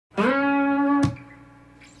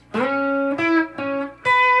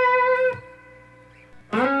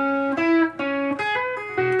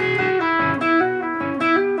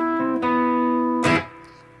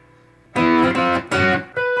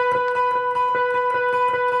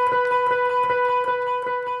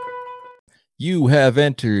You have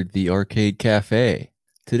entered the Arcade Cafe.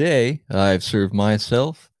 Today, I've served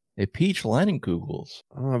myself a peach Leinenkugels.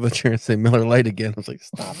 Oh, I thought you were going to say Miller Lite again. I was like,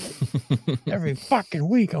 stop it. Every fucking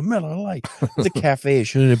week, a Miller Lite. It's a cafe.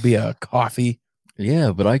 Shouldn't it be a coffee?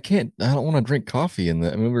 Yeah, but I don't want to drink coffee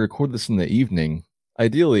we record this in the evening.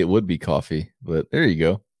 Ideally, it would be coffee, but there you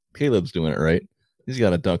go. Caleb's doing it right. He's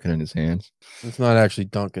got a Dunkin' in his hands. It's not actually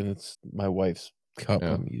Dunkin'. It's my wife's cup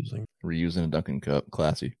I'm using. We're using a Dunkin' cup.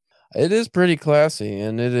 Classy. It is pretty classy,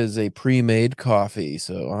 and it is a pre-made coffee,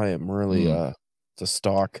 so I am really, it's a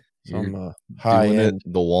stock. So I'm high doing end.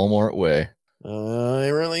 it the Walmart way. I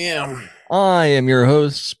really am. I am your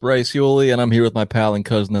host, Bryce Yoli, and I'm here with my pal and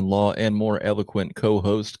cousin-in-law and more eloquent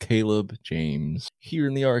co-host, Caleb James. Here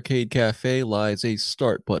in the Arcade Cafe lies a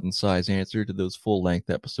start button size answer to those full-length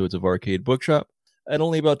episodes of Arcade Bookshop. At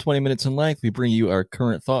only about 20 minutes in length, we bring you our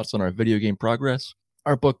current thoughts on our video game progress,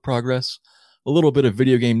 our book progress, a little bit of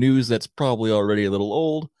video game news that's probably already a little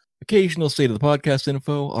old, occasional state of the podcast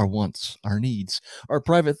info, our wants, our needs, our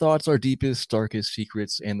private thoughts, our deepest, darkest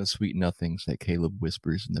secrets, and the sweet nothings that Caleb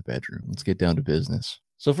whispers in the bedroom. Let's get down to business.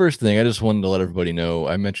 So first thing, I just wanted to let everybody know,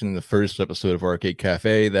 I mentioned in the first episode of Arcade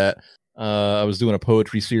Cafe that I was doing a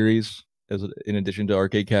poetry series in addition to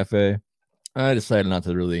Arcade Cafe. I decided not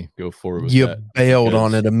to really go forward with that. You bailed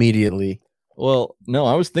on it immediately. Well, no,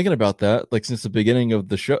 I was thinking about that since the beginning of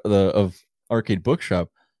the show, of Arcade Bookshop,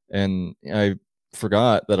 and I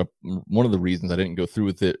forgot that one of the reasons I didn't go through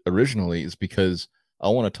with it originally is because I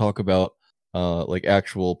want to talk about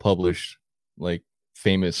actual published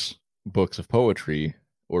famous books of poetry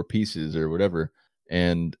or pieces or whatever,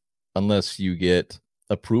 and unless you get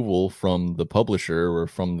approval from the publisher or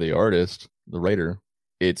from the artist, the writer,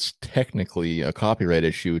 it's technically a copyright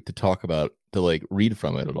issue to talk about, to read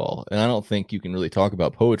from it at all. And I don't think you can really talk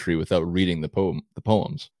about poetry without reading the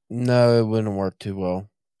poems. No, it wouldn't work too well.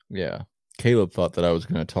 Yeah. Caleb thought that I was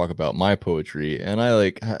going to talk about my poetry, and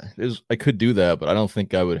I could do that, but I don't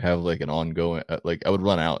think I would have an ongoing, I would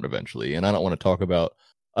run out eventually, and I don't want to talk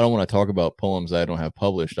about poems that I don't have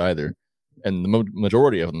published either. And the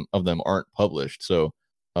majority of them aren't published. So,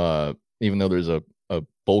 even though there's a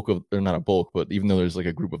bulk of, they're not a bulk, but even though there's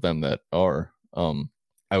a group of them that are,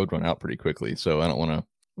 I would run out pretty quickly. So I don't want to,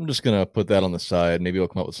 I'm just going to put that on the side. Maybe I'll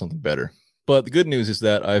come up with something better. But the good news is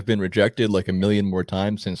that I've been rejected a million more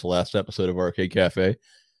times since the last episode of Arcade Cafe.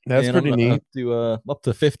 That's pretty neat. Up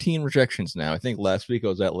to 15 rejections now. I think last week I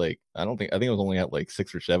was at I think I was only at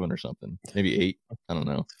 6 or 7 or something, maybe 8. I don't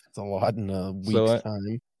know. It's a lot in a week's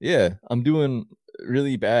time. Yeah, I'm doing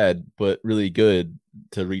really bad, but really good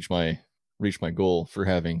to reach my goal for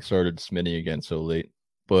having started submitting again so late.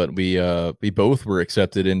 But we both were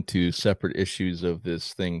accepted into separate issues of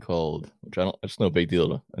this thing called, it's no big deal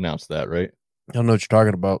to announce that, right? I don't know what you're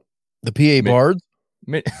talking about. The PA Bards?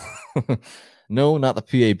 No, not the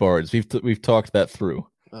PA Bards. We've talked that through.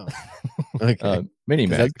 Oh, okay. Minimag.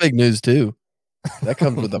 That's big news too. That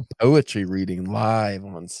comes with a poetry reading live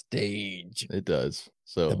on stage. It does.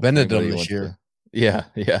 So the Benedum this year. Yeah.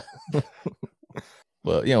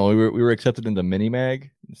 But we were accepted into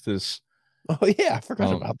Minimag. It's this. Oh yeah, I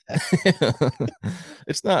forgot about that.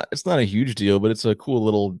 It's not a huge deal, but it's a cool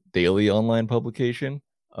little daily online publication.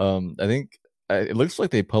 I think it looks like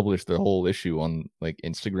they published their whole issue on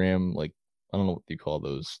Instagram. I don't know what you call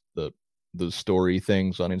those story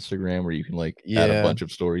things on Instagram where you can add a bunch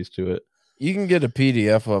of stories to it. You can get a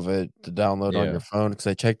PDF of it to download on your phone, because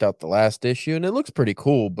I checked out the last issue and it looks pretty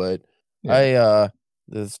cool. But the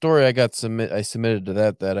story I submitted to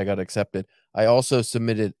that I got accepted. I also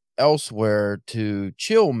submitted elsewhere to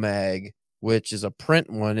Chill Mag, which is a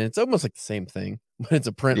print one, and it's almost like the same thing, but it's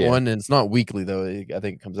a print one, and it's not weekly though. I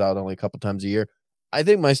think it comes out only a couple times a year. I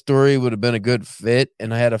think my story would have been a good fit,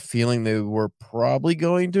 and I had a feeling they were probably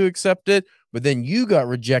going to accept it, but then you got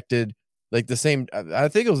rejected I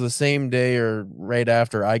think it was the same day or right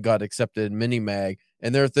after I got accepted in Minimag,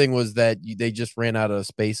 and their thing was that they just ran out of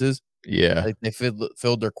spaces. Yeah. They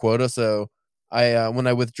filled their quota. So when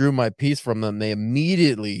I withdrew my piece from them, they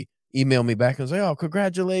immediately emailed me back and was like, "Oh,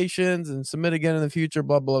 congratulations, and submit again in the future,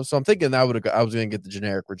 blah, blah." So I'm thinking I was going to get the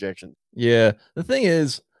generic rejection. Yeah. The thing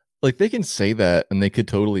is, they can say that and they could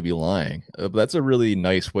totally be lying. But that's a really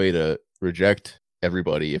nice way to reject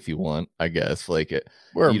everybody if you want, I guess. You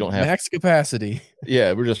don't have max capacity.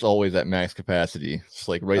 Yeah, we're just always at max capacity. It's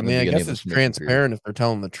right in the beginning. I guess it's transparent if they're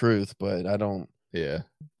telling the truth, but I don't. Yeah.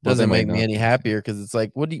 Doesn't make me any happier, because it's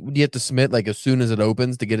what do you have to submit as soon as it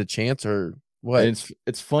opens to get a chance, or what? And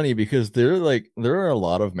it's funny because there are a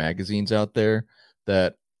lot of magazines out there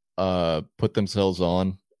that put themselves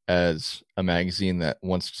on as a magazine that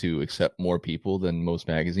wants to accept more people than most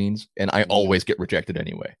magazines, and I always get rejected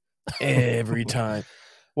anyway. every time.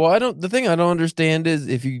 Well, the thing I don't understand is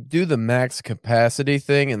if you do the max capacity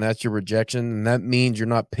thing and that's your rejection, and that means you're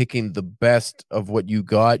not picking the best of what you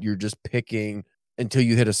got. You're just picking until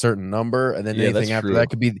you hit a certain number, and then Yeah, that's anything after true.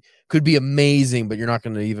 that could be amazing, but you're not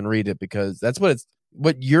going to even read it because that's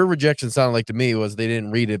what your rejection sounded like to me was they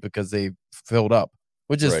didn't read it because they filled up,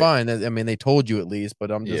 which is Right. fine. I mean, they told you at least, but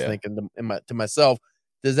I'm just Yeah. thinking to myself,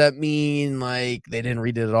 does that mean like they didn't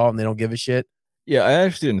read it at all and they don't give a shit? Yeah, I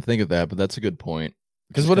actually didn't think of that, but that's a good point.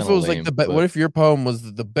 Which Because is what if kind it of was like lame, what but if your poem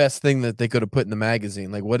was the best thing that they could have put in the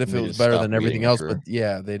magazine? Like, what if and it they was just better stopped than reading everything it else? But for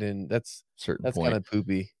yeah, they didn't. a certain That's kind point. of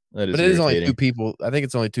poopy. That But is it is only two irritating. people. I think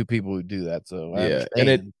it's only two people who do that, so I Yeah, and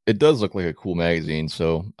understand. it does look like a cool magazine,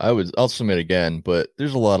 so I'll submit again, but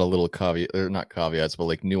there's a lot of little caveat or not caveats, but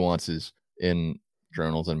like nuances in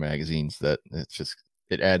journals and magazines that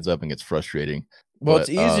it adds up and gets frustrating. Well, it's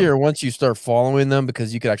But easier once you start following them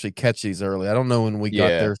because you could actually catch these early. I don't know when we got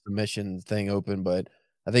yeah, their submission thing open, but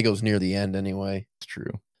I think it was near the end anyway. it's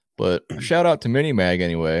true. But shout out to Minimag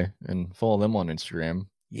anyway, and follow them on Instagram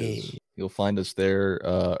Yeah. because you'll find us there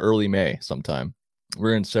early May sometime.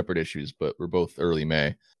 We're in separate issues, but we're both early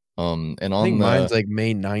May. And I think on mine's the like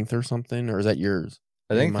May 9th or something, or is that yours?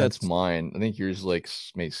 I I think think that's mine's mine. I think yours is like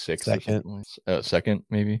May 6th or second. something. Second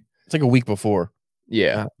maybe. It's like a week before. I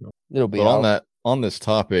Yeah. don't know. It'll be But out. on this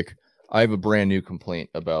topic, I have a brand new complaint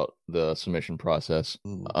about the submission process.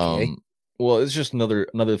 Okay. Well, it's just another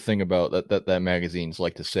thing about that magazines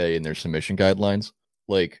like to say in their submission guidelines.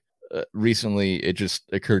 Like recently, it just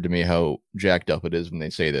occurred to me how jacked up it is when they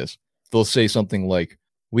say this. They'll say something like,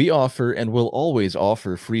 "We offer and will always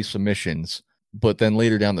offer free submissions," but then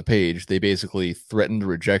later down the page, they basically threaten to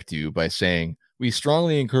reject you by saying, "We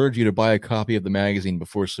strongly encourage you to buy a copy of the magazine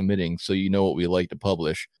before submitting, so you know what we like to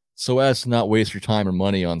publish, so as to not waste your time or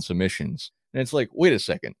money on submissions." And it's like, wait a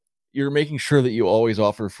second. You're making sure that you always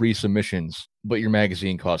offer free submissions, but your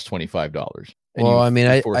magazine costs $25 and Well, I mean,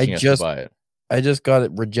 you're forcing us to buy it. I just got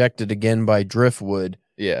it rejected again by Driftwood.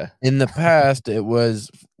 Yeah. In the past, it was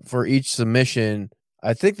for each submission.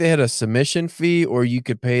 I think they had a submission fee, or you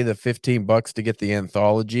could pay the $15 to get the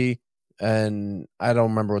anthology. And I don't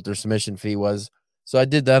remember what their submission fee was. So I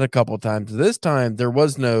did that a couple times. This time there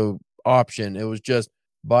was no option. It was just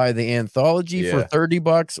buy the anthology for Yeah.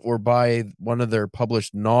 $30 or buy one of their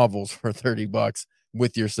published novels for $30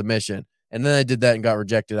 with your submission. And then I did that and got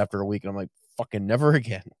rejected after a week. And I'm like, fucking never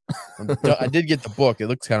again. I did get the book. It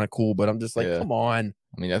looks kind of cool, but I'm just like, Yeah. come on.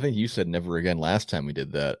 I mean, I think you said never again last time we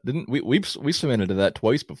did that. Didn't we submitted to that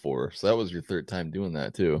twice before. So that was your third time doing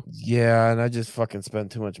that too. Yeah, and I just fucking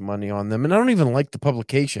spent too much money on them, and I don't even like the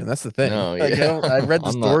publication. That's the thing. No, Like, yeah. I read the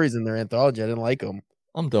I'm not stories in their anthology. I didn't like them.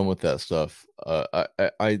 I'm done with that stuff. I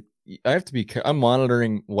have to be I'm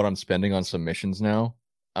monitoring what I'm spending on submissions now.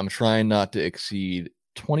 I'm trying not to exceed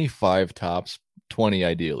 25 tops, 20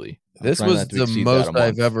 ideally. I'm This trying was not to the exceed that a most I've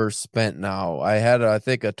month. ever spent now. I had, I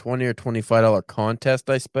think, a $20 or $25 contest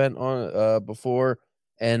I spent on before,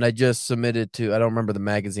 and I just submitted to, I don't remember the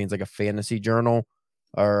magazine's like a fantasy journal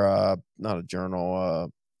or not a journal.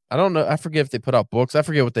 I don't know. I forget if they put out books. I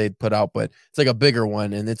forget what they put out, but it's like a bigger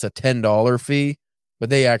one, and it's a $10 fee. But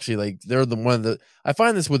they actually they're the one that I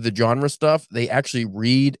find this with the genre stuff. They actually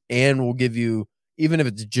read and will give you, even if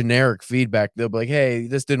it's generic feedback, they'll be like, "Hey,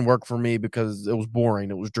 this didn't work for me because it was boring,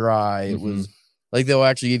 it was dry, it Mhm. was," like, they'll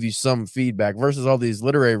actually give you some feedback versus all these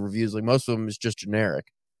literary reviews. Like, most of them is just generic.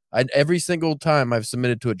 Every single time I've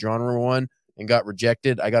submitted to a genre one and got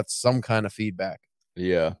rejected, I got some kind of feedback.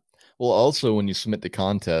 Yeah. Well, also when you submit the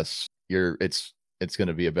contests, it's going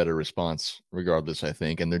to be a better response regardless, I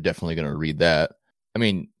think, and they're definitely going to read that. I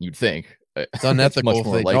mean, you'd think. It's It's unethical much if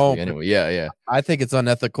more they likely don't, but anyway. Yeah, yeah. I think it's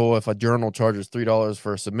unethical if a journal charges $3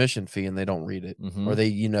 for a submission fee and they don't read it, or Mhm.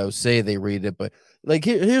 they, say they read it. But like,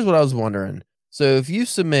 here's what I was wondering. So if you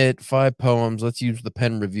submit 5 poems, let's use the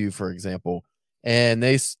pen review, for example, and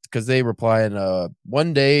because they reply in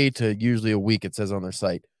 1 day to usually a week, it says on their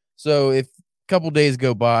site. So if a couple days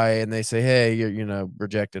go by and they say, hey, you're,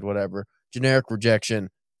 rejected, whatever, generic rejection,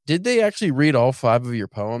 did they actually read all 5 of your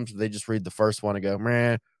poems? Or they just read the first one and go,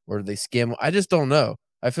 meh, or do they skim? I just don't know.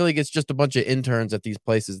 I feel like it's just a bunch of interns at these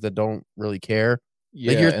places that don't really care. Like,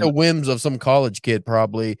 Yeah, you're at the and whims of some college kid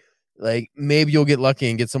probably. Like, maybe you'll get lucky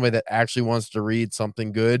and get somebody that actually wants to read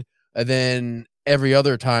something good. And then every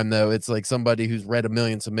other time, though, it's like somebody who's read a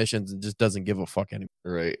million submissions and just doesn't give a fuck anymore.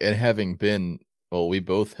 right. And having been well, we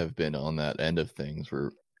both have been on that end of things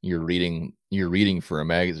where you're reading for a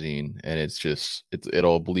magazine and it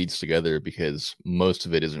all bleeds together because most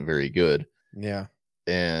of it isn't very good. Yeah.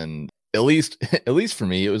 And at least for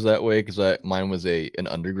me it was that way because mine was an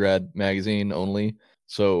undergrad magazine only,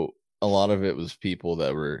 so a lot of it was people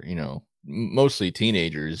that were, mostly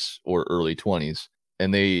teenagers or early 20s,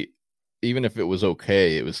 and they, even if it was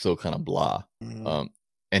okay, it was still kind of blah.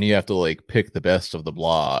 And you have to like pick the best of the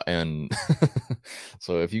blah. And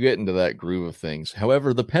so if you get into that groove of things,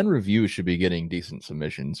 however, the Pen Review should be getting decent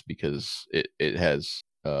submissions because it has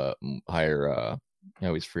higher I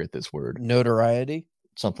always forget this word, notoriety,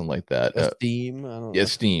 something like that, esteem. I don't know.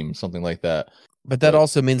 Esteem, something like that. But that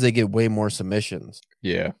also means they get way more submissions.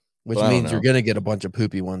 Yeah, which means you're gonna get a bunch of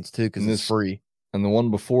poopy ones too because it's free. And the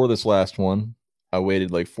one before this last one, I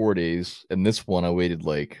waited like 4 days, and this one I waited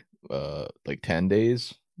like 10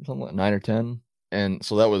 days, something like 9 or 10, and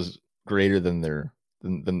so that was greater than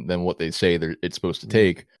than what they say it's supposed to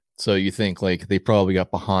take. So you think like they probably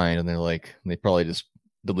got behind, and they probably just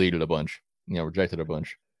deleted a bunch, rejected a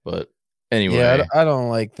bunch. But anyway, yeah, I don't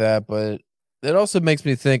like that, but it also makes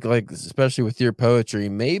me think, like, especially with your poetry,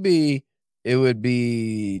 maybe it would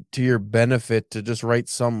be to your benefit to just write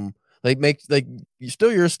some make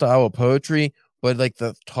still your style of poetry, but like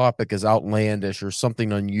the topic is outlandish or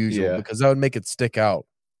something unusual, because that would make it stick out.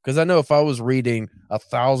 Because I know if I was reading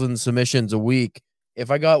 1,000 submissions a week,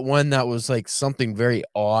 if I got one that was like something very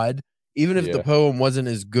odd, even if the poem wasn't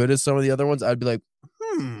as good as some of the other ones, I'd be like,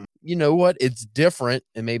 you know what? It's different,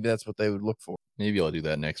 and maybe that's what they would look for. Maybe I'll do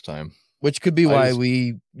that next time. Which could be why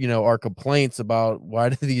we, our complaints about why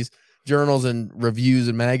do these journals and reviews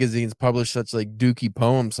and magazines publish such like dookie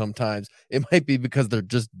poems sometimes. It might be because they're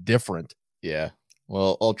just different. Yeah.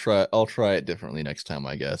 Well, I'll try it differently next time,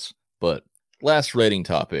 I guess. But last writing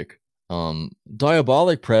topic.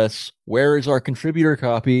 Diabolic Press, where is our contributor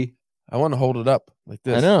copy? I want to hold it up like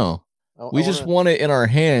this. I know. We just want it in our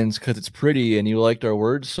hands because it's pretty and you liked our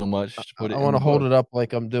words so much. I want to hold it up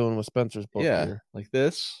like I'm doing with Spencer's book. Yeah, here. Like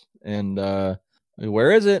this. And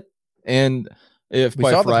where is it? And if we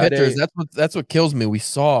by saw Friday, the pictures, that's what kills me. We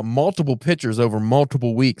saw multiple pictures over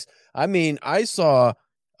multiple weeks. I mean, I saw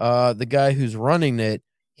the guy who's running it.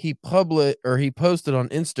 He posted on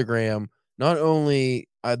Instagram not only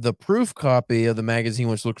the proof copy of the magazine,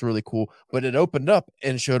 which looks really cool, but it opened up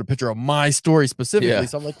and showed a picture of my story specifically. Yeah.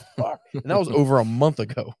 So I'm like, fuck. And that was over a month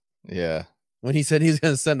ago. Yeah. When he said he's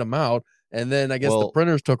going to send them out. And then I guess the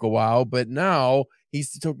printers took a while, but now he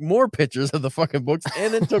took more pictures of the fucking books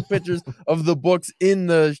and then took pictures of the books in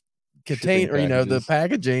the container, the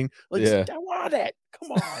packaging. Like, I want it.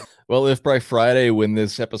 Come on. Well, if by Friday when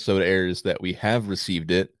this episode airs that we have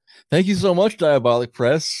received it, thank you so much, Diabolic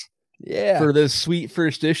Press. Yeah, for this sweet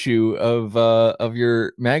first issue of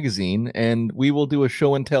your magazine, and we will do a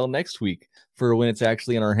show and tell next week for when it's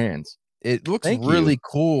actually in our hands. It looks really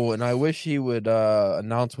cool, and I wish he would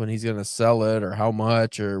announce when he's going to sell it or how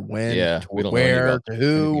much or when, where, to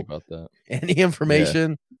who, about that. Any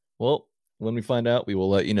information. Yeah. Well, when we find out, we will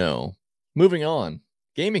let you know. Moving on,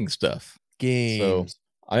 gaming stuff. So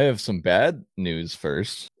I have some bad news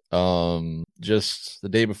first. Just the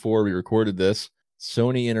day before we recorded this,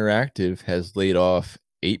 Sony Interactive has laid off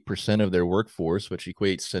 8% of their workforce, which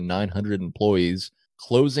equates to 900 employees,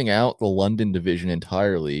 closing out the London division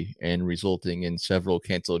entirely and resulting in several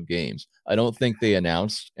canceled games. I don't think they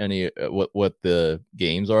announced any what the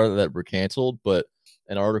games are that were canceled, but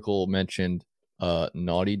an article mentioned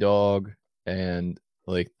Naughty Dog and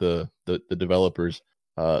like the developers,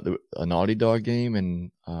 a Naughty Dog game,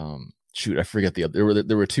 and I forget the other.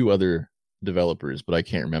 There were two other developers, but I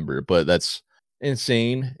can't remember. But that's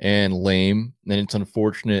insane and lame, and it's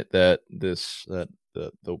unfortunate that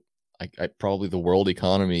probably the world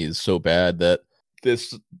economy is so bad that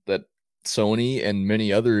Sony and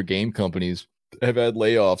many other game companies have had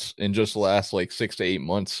layoffs in just the last like 6 to 8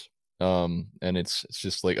 months. And it's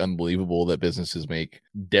just like unbelievable that businesses make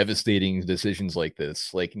devastating decisions like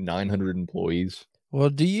this, like 900 employees. Well,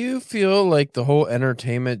 do you feel like the whole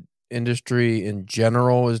entertainment industry in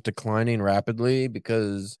general is declining rapidly?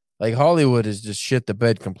 Because like Hollywood is just shit the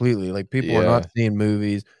bed completely. Like people are not seeing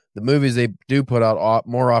movies. The movies they do put out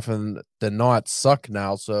more often than not suck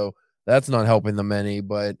now. So that's not helping them any.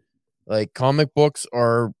 But like comic books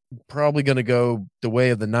are probably going to go the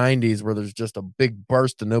way of the 90s where there's just a big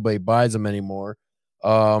burst and nobody buys them anymore.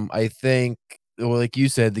 I think, well, like you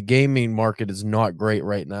said, the gaming market is not great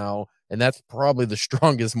right now. And that's probably the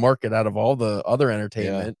strongest market out of all the other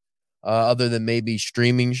entertainment, other than maybe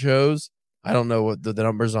streaming shows. I don't know what the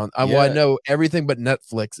numbers on. Well, I know everything but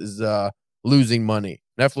Netflix is losing money.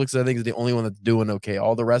 Netflix, I think, is the only one that's doing okay.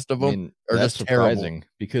 All the rest of them are just surprising terrible.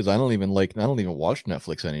 Because I don't even watch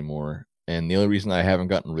Netflix anymore. And the only reason I haven't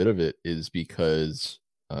gotten rid of it is because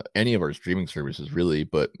any of our streaming services, really,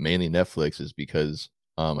 but mainly Netflix, is because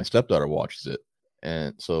my stepdaughter watches it.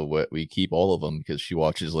 and so we keep all of them because she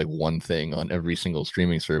watches like one thing on every single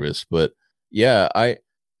streaming service. But yeah, I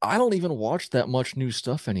don't even watch that much new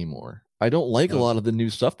stuff anymore. I don't like a lot of the new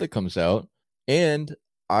stuff that comes out, and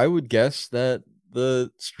I would guess that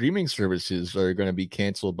the streaming services are going to be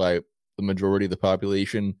canceled by the majority of the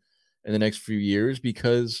population in the next few years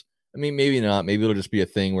because, I mean, maybe not. Maybe it'll just be a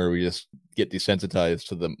thing where we just get desensitized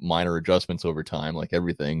to the minor adjustments over time, like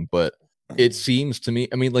everything. But it seems to me,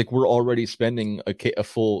 I mean, like we're already spending a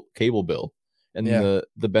full cable bill, and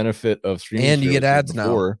the benefit of streaming and you get ads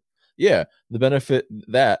before, now. Yeah, the benefit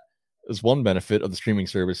that is one benefit of the streaming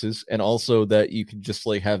services, and also that you could just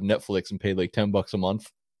like have Netflix and pay like $10 a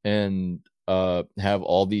month and have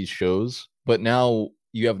all these shows. But now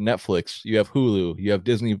you have Netflix, you have Hulu, you have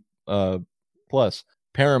Disney Plus,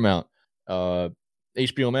 Paramount,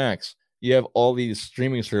 HBO Max. You have all these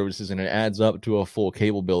streaming services, and it adds up to a full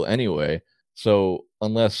cable bill anyway. So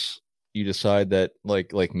unless you decide that,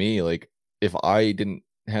 like me, like if I didn't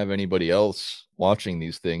have anybody else watching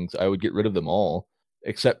these things, I would get rid of them all,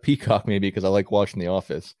 except Peacock maybe because I like watching The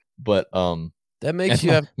Office. But that makes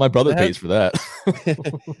you have my brother pays for that.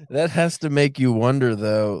 That has to make you wonder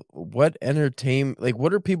though, what entertainment, like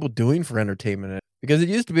what are people doing for entertainment? Because it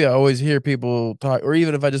used to be I always hear people talk, or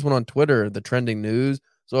even if I just went on Twitter, the trending news,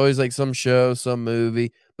 it's always like some show, some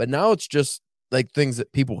movie. But now it's just like things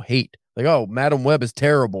that people hate. Like, oh, Madam Web is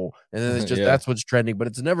terrible. And then it's just that's what's trending. But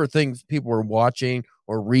it's never things people are watching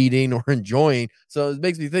or reading or enjoying. So it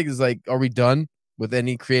makes me think, is like, are we done with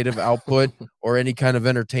any creative output or any kind of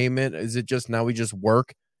entertainment? Is it just now we just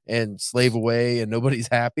work and slave away and nobody's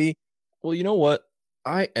happy? Well, you know what?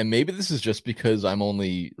 And maybe this is just because I'm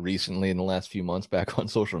only recently in the last few months back on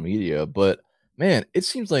social media, but man, it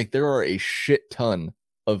seems like there are a shit ton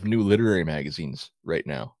of new literary magazines right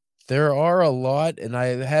now. There are a lot, and I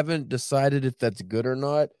haven't decided if that's good or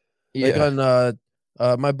not. Like on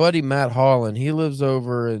my buddy Matt Holland, he lives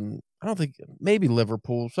over in, I don't think, maybe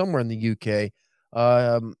Liverpool, somewhere in the UK.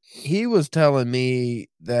 He was telling me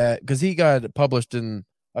that because he got published in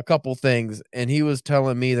a couple things, and he was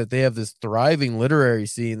telling me that they have this thriving literary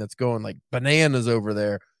scene that's going like bananas over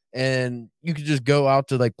there. And you could just go out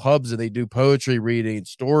to like pubs and they do poetry readings,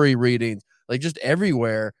 story readings, like just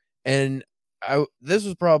everywhere. And this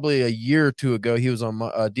was probably a year or two ago. He was on my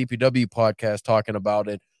DPW podcast talking about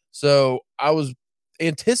it. So I was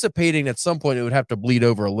anticipating at some point it would have to bleed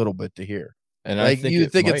over a little bit to here. And like you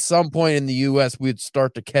think at some point in the US we'd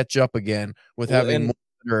start to catch up again with having more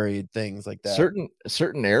literary things like that.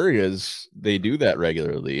 Certain areas they do that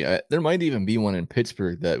regularly. There might even be one in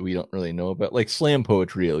Pittsburgh that we don't really know about, like slam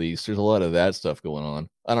poetry. At least there's a lot of that stuff going on.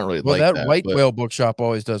 I don't really like that. White Whale Bookshop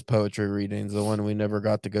always does poetry readings, the one we never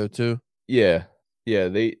got to go to. Yeah,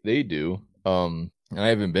 they do. And I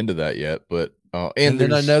haven't been to that yet, but and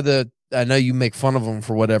then I know you make fun of them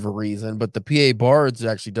for whatever reason, but the PA Bards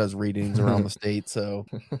actually does readings around the state, so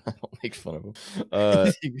I don't make fun of them.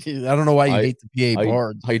 I don't know why you hate the PA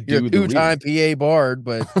Bards. You're a two-time PA Bard,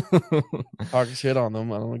 but talking shit on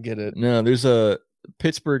them, I don't get it. No, there's a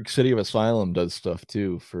Pittsburgh City of Asylum does stuff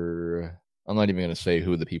too for, I'm not even going to say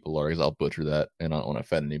who the people are because I'll butcher that and I don't want to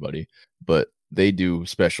offend anybody, but they do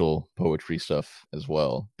special poetry stuff as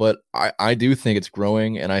well. But I do think it's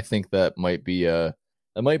growing, and I think that might be a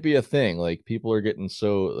thing. Like people are getting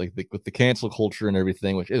so like with the cancel culture and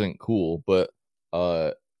everything, which isn't cool, but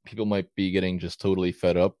people might be getting just totally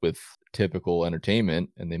fed up with typical entertainment,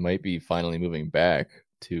 and they might be finally moving back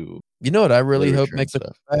to, you know what I really hope makes it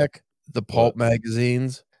back? The pulp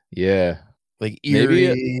magazines. Yeah. Like eerie,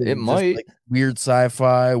 it might, like weird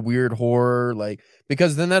sci-fi, weird horror, like,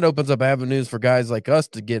 because then that opens up avenues for guys like us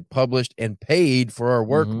to get published and paid for our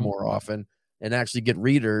work more often and actually get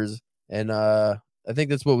readers. And I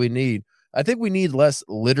think that's what we need. I think we need less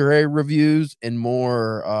literary reviews and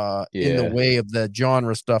more in the way of the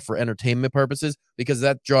genre stuff for entertainment purposes, because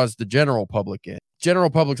that draws the general public in.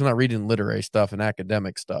 General public's not reading literary stuff and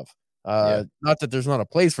academic stuff. Not that there's not a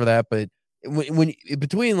place for that, but when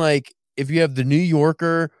between, like, if you have the New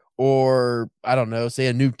Yorker or, I don't know, say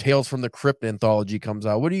a new Tales from the Crypt anthology comes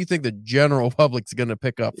out, what do you think the general public's going to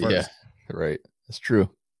pick up first? Yeah, right. That's true.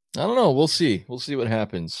 I don't know. We'll see. We'll see what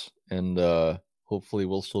happens. And hopefully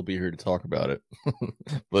we'll still be here to talk about it.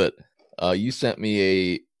 But you sent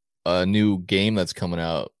me a new game that's coming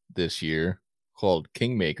out this year called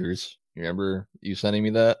Kingmakers. You remember you sending me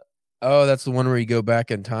that? Oh, that's the one where you go back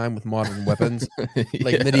in time with modern weapons,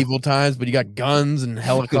 like medieval times, but you got guns and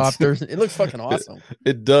helicopters. It looks fucking awesome.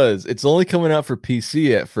 It does. It's only coming out for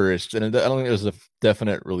PC at first, and I don't think there's a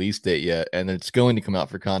definite release date yet, and it's going to come out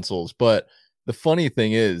for consoles. But the funny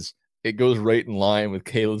thing is, it goes right in line with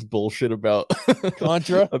Caleb's bullshit about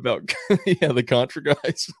Contra. about the Contra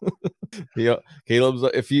guys. Yeah, Caleb's.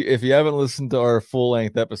 If you haven't listened to our full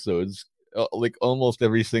length episodes, like almost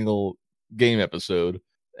every single game episode,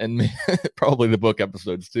 and probably the book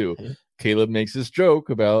episodes too, Caleb makes this joke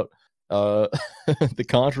about the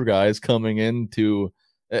Contra guys coming into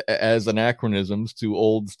as anachronisms to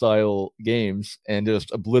old style games and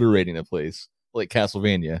just obliterating the place like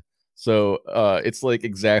Castlevania. So it's like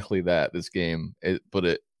exactly that, this game,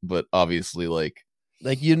 but obviously like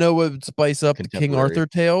what would spice up the King Arthur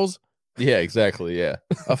tales? Yeah, exactly. Yeah,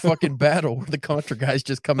 a fucking battle where the Contra guys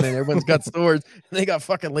just come in. Everyone's got swords and they got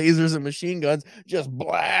fucking lasers and machine guns just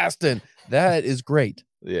blasting. That is great.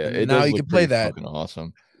 Yeah, and now you can play that. Fucking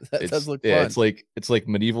awesome. That does look fun. It's like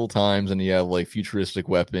medieval times, and you have like futuristic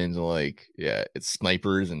weapons, and like it's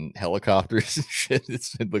snipers and helicopters and shit.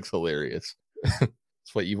 It looks hilarious.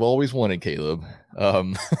 It's what you've always wanted, Caleb.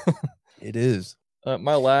 It is.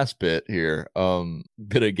 My last bit here,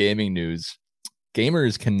 bit of gaming news.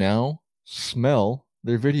 Gamers can now smell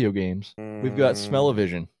their video games. We've got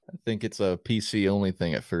Smell-O-Vision. I think it's a PC only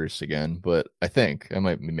thing at first again, but I think I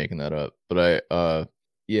might be making that up. But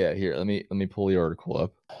here, let me pull the article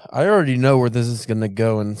up. I already know where this is going to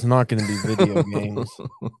go, and it's not going to be video games.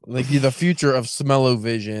 Like the future of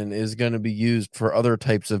Smell-O-Vision is going to be used for other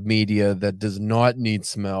types of media that does not need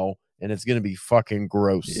smell, and it's going to be fucking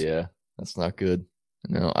gross. Yeah, that's not good.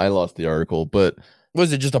 No, I lost the article, but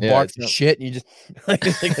was it just a box of shit and you just like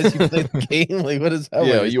as you play the game? Like, what is that?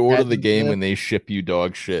 Yeah, you order the game when they ship you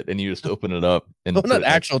dog shit and you just open it up and not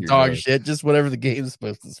actual dog shit, just whatever the game's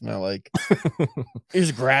supposed to smell like.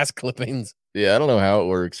 Here's grass clippings. Yeah, I don't know how it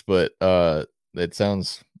works, but it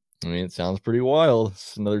sounds pretty wild.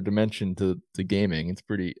 It's another dimension to gaming. It's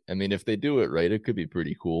pretty, I mean, if they do it right, it could be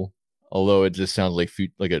pretty cool. Although it just sounds like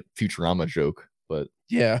a Futurama joke, but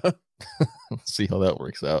yeah. Let's see how that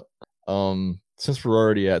works out. Since we're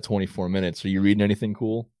already at 24 minutes, are you reading anything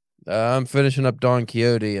cool? I'm finishing up Don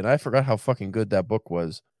Quixote, and I forgot how fucking good that book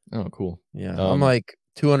was. Oh, cool. Yeah, I'm like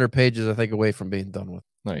 200 pages, I think, away from being done with.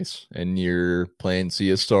 Nice. And you're playing Sea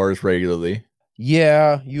of Stars regularly?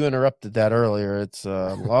 Yeah, you interrupted that earlier. It's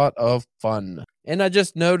a lot of fun. And I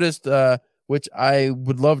just noticed, which I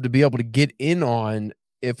would love to be able to get in on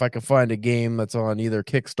if I could find a game that's on either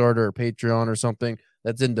Kickstarter or Patreon or something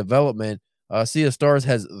that's in development. Sea of Stars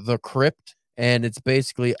has The Crypt. And it's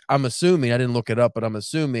basically, I'm assuming, I didn't look it up, but I'm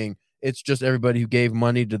assuming it's just everybody who gave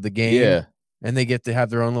money to the game. Yeah. And they get to have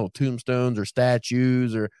their own little tombstones or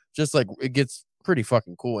statues, or just like, it gets pretty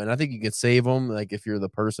fucking cool. And I think you can save them, like if you're the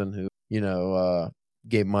person who,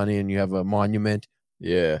 gave money and you have a monument.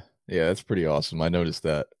 Yeah. Yeah, that's pretty awesome. I noticed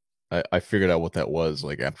that. I figured out what that was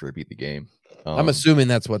like after I beat the game. I'm assuming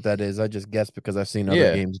that's what that is. I just guessed because I've seen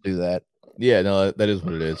other games do that. Yeah, no, that is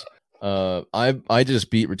what it is. I just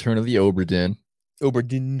beat Return of the Obra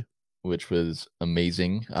Dinn, which was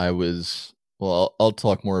amazing. I'll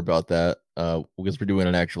talk more about that because we're doing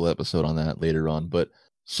an actual episode on that later on. But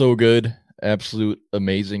so good, absolute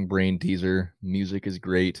amazing brain teaser. Music is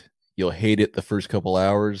great. You'll hate it the first couple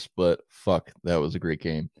hours, but fuck, that was a great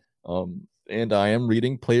game. And I am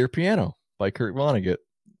reading Player Piano by Kurt Vonnegut,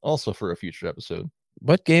 also for a future episode.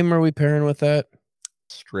 What game are we pairing with that?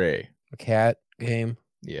 Stray, a cat game.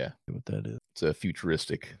 Yeah, what that is. It's a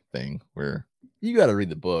futuristic thing where you got to read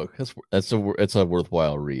the book. It's a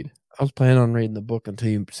worthwhile read. I was planning on reading the book until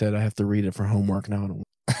you said I have to read it for homework now.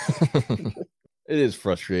 It is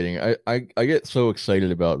frustrating. I get so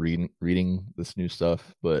excited about reading this new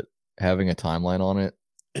stuff, but having a timeline on it,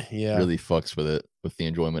 really fucks with the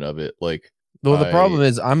enjoyment of it. Like, well, the problem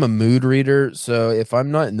is I'm a mood reader, so if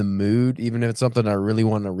I'm not in the mood, even if it's something I really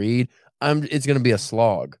want to read, it's going to be a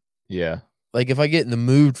slog. Yeah. Like if I get in the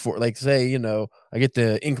mood for, like, say, I get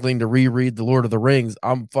the inkling to reread The Lord of the Rings,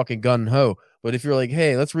 I'm fucking gun ho. But if you're like,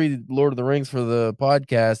 hey, let's read Lord of the Rings for the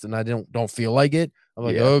podcast, and I don't feel like it, I'm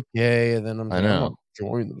like, okay, and then I'm not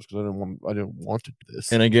enjoying this because I didn't want to do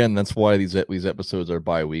this. And again, that's why these episodes are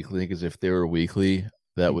bi-weekly, because if they were weekly,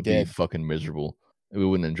 that would be fucking miserable. We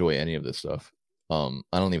wouldn't enjoy any of this stuff. I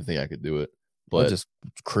don't even think I could do it. But just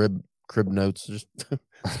crib notes, just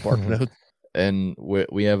spark notes. And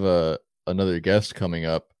we have another guest coming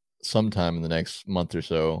up sometime in the next month or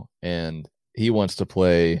so, and he wants to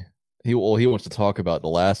play. He wants to talk about The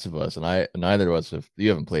Last of Us, and neither of us you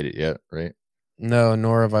haven't played it yet, right? No,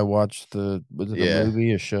 nor have I watched a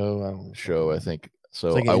movie, a show. I think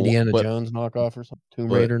so. It's like Indiana Jones knockoff or something,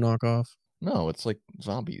 Tomb Raider knockoff. No, it's like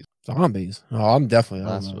zombies. Zombies. Oh, I'm definitely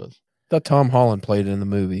Last of Us. Thought Tom Holland played it in the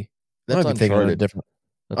movie. That's Uncharted. Different.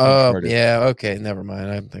 Oh, yeah. Okay, never mind.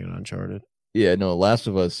 I'm thinking Uncharted. Yeah, no, Last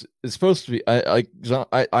of Us is supposed to be. I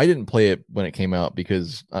didn't play it when it came out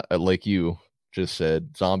because, like you just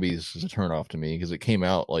said, zombies is a turnoff to me because it came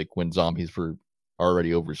out like when zombies were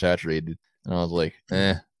already oversaturated, and I was like,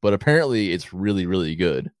 eh. But apparently, it's really, really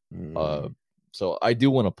good. So I do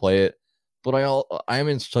want to play it, but I'm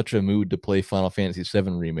in such a mood to play Final Fantasy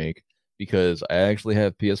VII Remake because I actually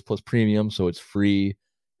have PS Plus Premium, so it's free,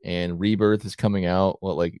 and Rebirth is coming out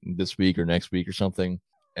like this week or next week or something.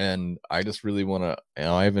 And I just really want to.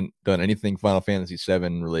 I haven't done anything Final Fantasy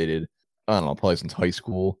VII related. I don't know, probably since high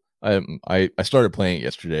school. I started playing it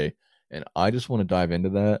yesterday, and I just want to dive into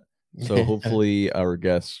that. So hopefully our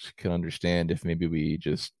guests can understand if maybe we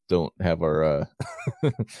just don't have our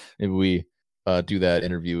maybe we do that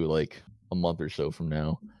interview like a month or so from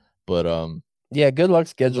now. But yeah, good luck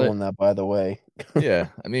scheduling that, by the way. Yeah,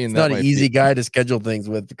 I mean, it's not an easy guy to schedule things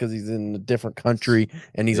with because he's in a different country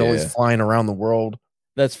and he's always flying around the world.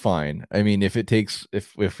 That's fine. I mean, if it takes,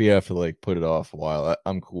 if we have to like put it off a while,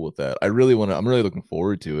 I'm cool with that. I'm really looking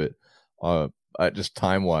forward to it. I just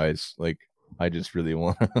time wise, like, I just really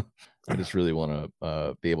want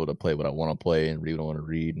to be able to play what I want to play and read what I want to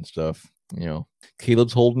read and stuff. You know,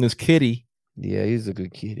 Caleb's holding his kitty. Yeah, he's a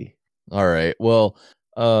good kitty. All right. Well,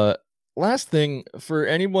 last thing for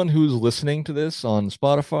anyone who's listening to this on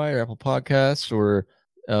Spotify or Apple Podcasts or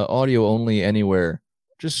audio only anywhere,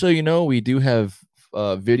 just so you know, we do have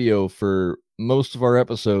video for most of our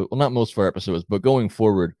episodes. Well, not most of our episodes, but going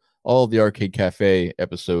forward, all of the Arcade Cafe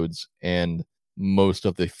episodes and most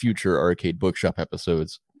of the future Arcade Bookshop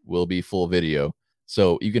episodes will be full video.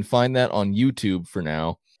 So you can find that on YouTube for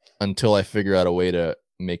now until I figure out a way to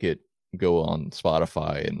make it go on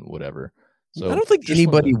Spotify and whatever. So I don't think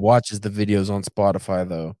anybody watches the videos on Spotify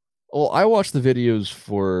though. Well, I watch the videos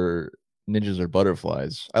for Ninjas or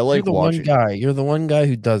Butterflies. I like watching. You're the one guy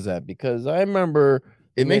who does that because I remember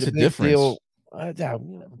it makes a difference.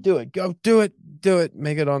 Do it. Go do it.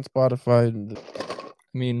 Make it on Spotify.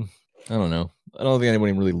 I mean, I don't know. I don't think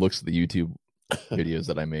anybody really looks at the YouTube videos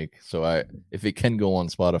that I make. So if it can go on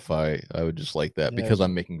Spotify, I would just like that because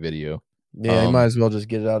I'm making video. Yeah, you might as well just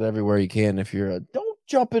get it out everywhere you can. If you're don't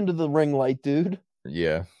jump into the ring light, dude.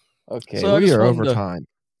 Yeah. Okay. So we are over time.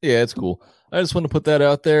 Yeah, it's cool. I just want to put that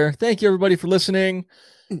out there. Thank you, everybody, for listening.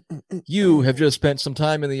 You have just spent some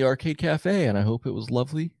time in the Arcade Cafe, and I hope it was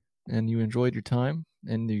lovely and you enjoyed your time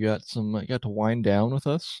and you got to wind down with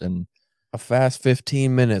us and a fast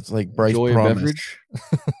 15 minutes, like Bryce promised.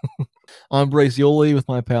 I'm Bryce Yoli with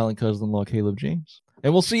my pal and cousin-in-law Caleb James,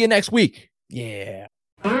 and we'll see you next week. Yeah.